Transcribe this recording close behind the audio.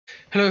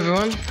Hello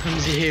everyone, I'm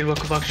Z here,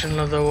 welcome back to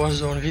another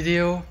Warzone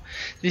video.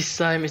 This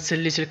time it's a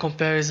little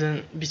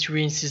comparison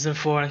between Season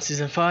 4 and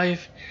Season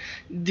 5.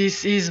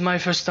 This is my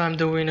first time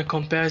doing a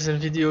comparison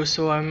video,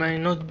 so I might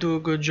not do a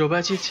good job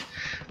at it,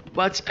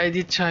 but I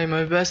did try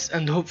my best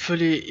and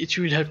hopefully it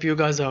will help you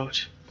guys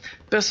out.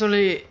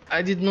 Personally,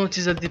 I did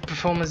notice that the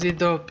performance did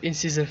drop in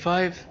Season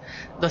 5,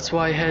 that's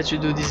why I had to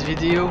do this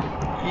video.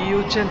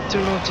 You tend to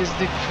notice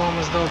the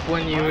performance drop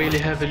when you really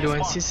have a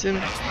low-end system.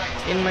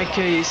 In my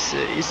case,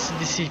 it's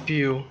the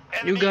CPU.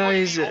 You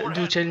guys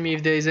do tell me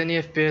if there is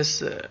any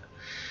FPS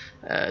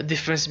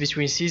difference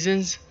between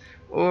seasons,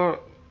 or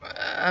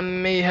I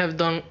may have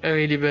done a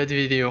really bad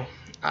video.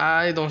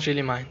 I don't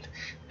really mind.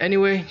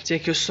 Anyway,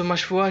 thank you so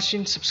much for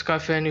watching.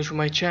 Subscribe if you are new to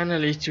my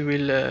channel, it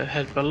will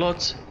help a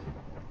lot.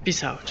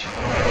 Peace out.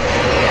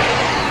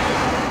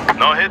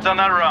 No hits on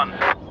that run.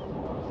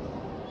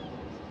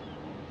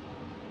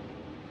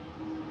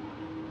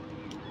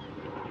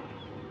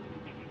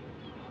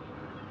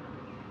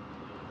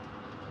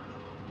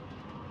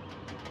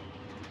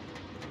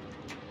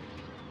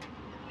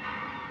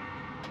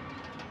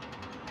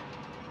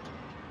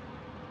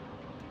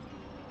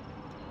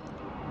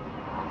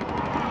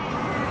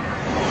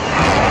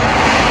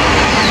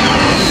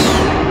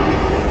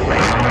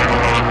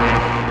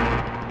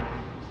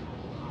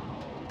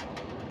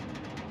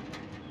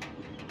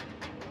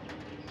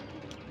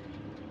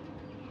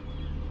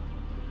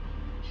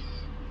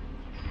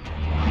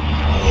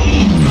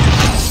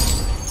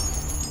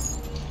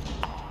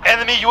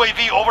 Enemy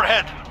UAV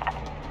overhead.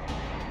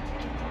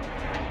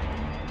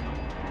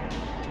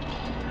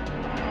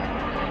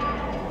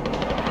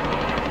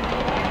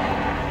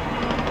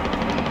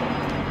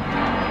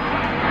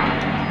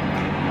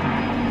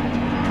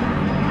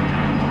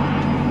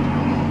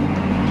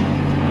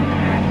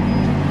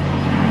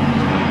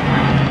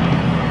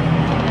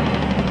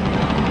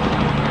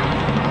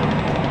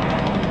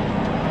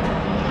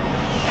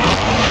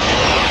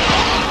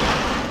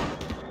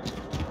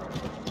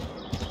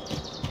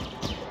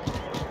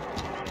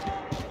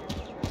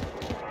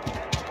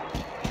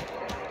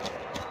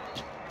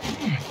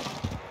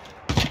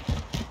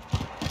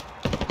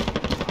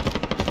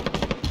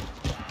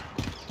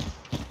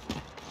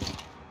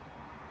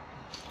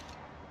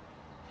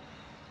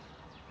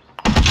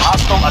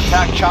 Hostile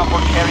attack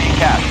chopper carrying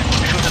cash.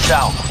 Shoot it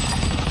down.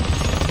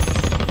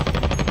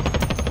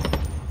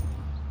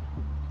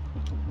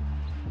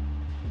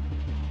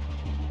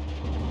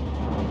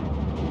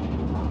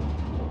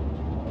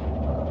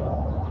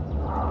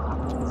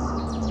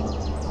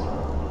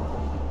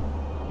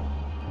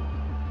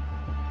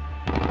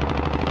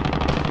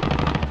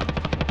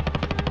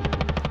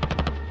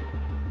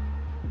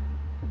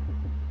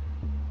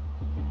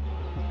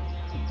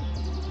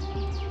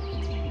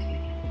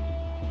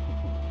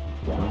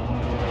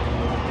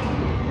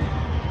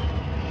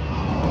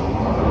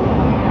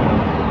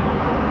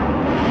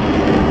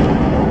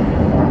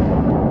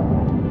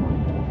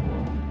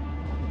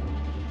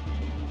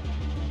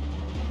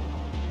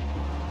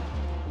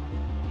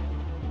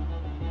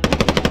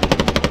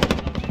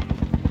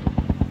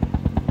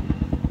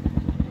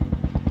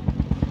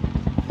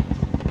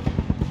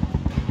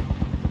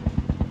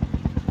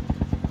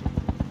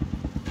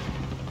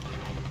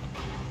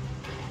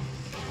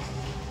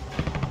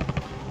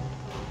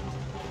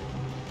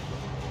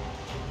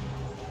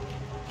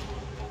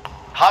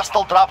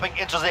 Hostile dropping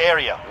into the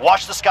area.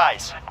 Watch the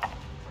skies.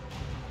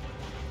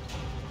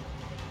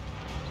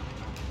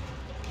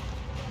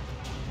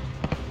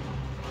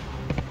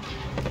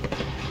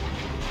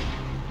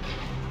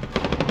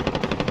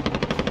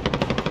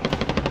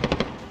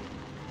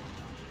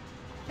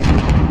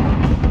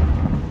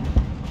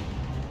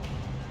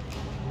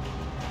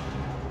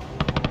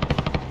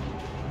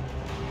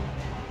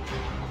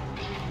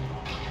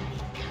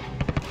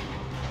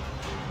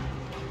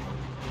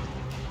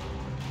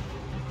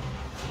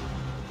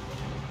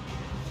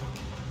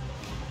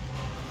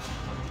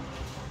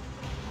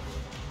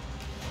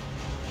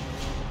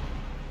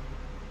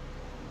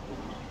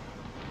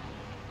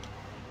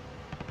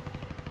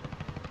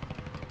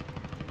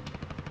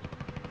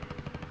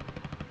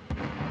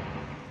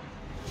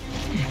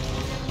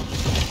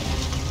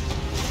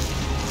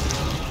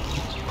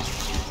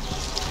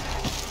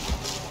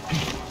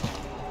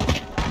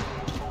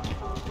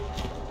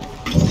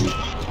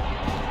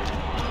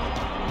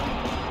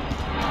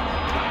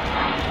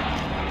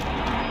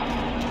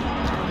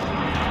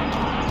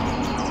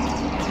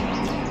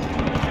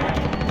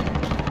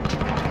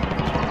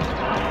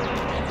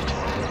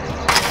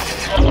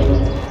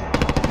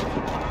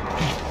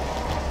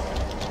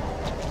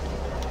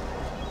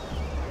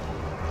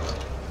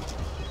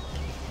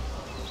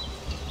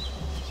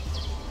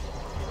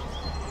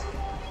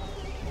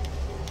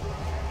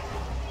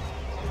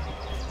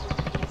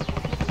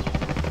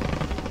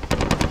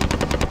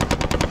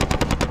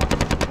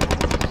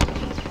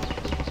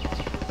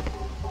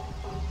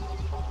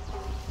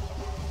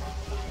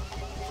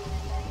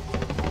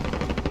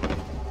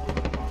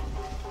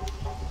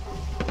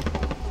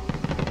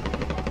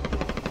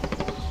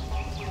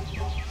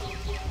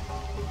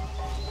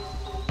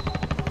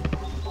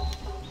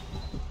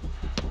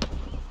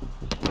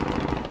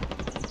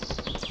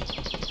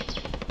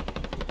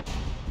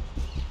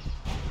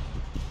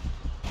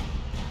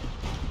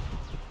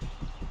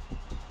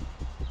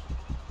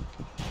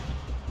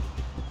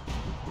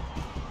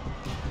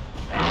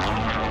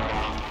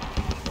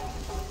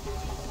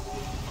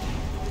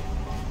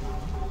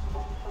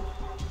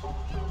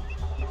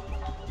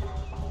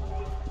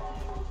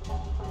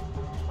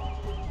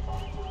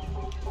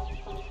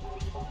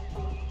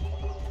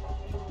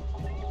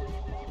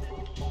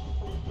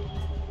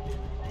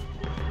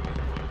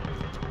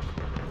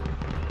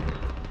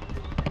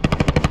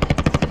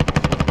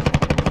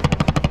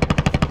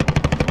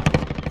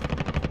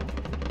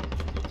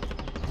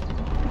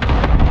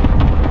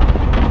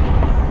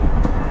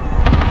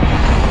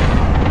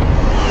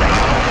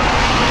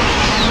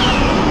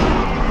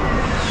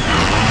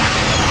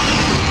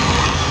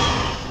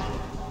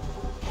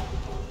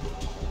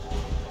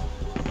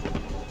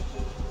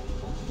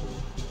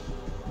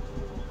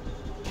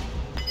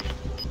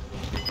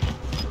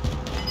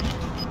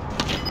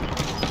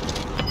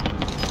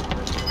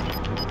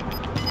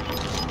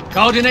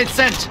 Coordinates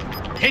sent.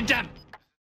 Hit them.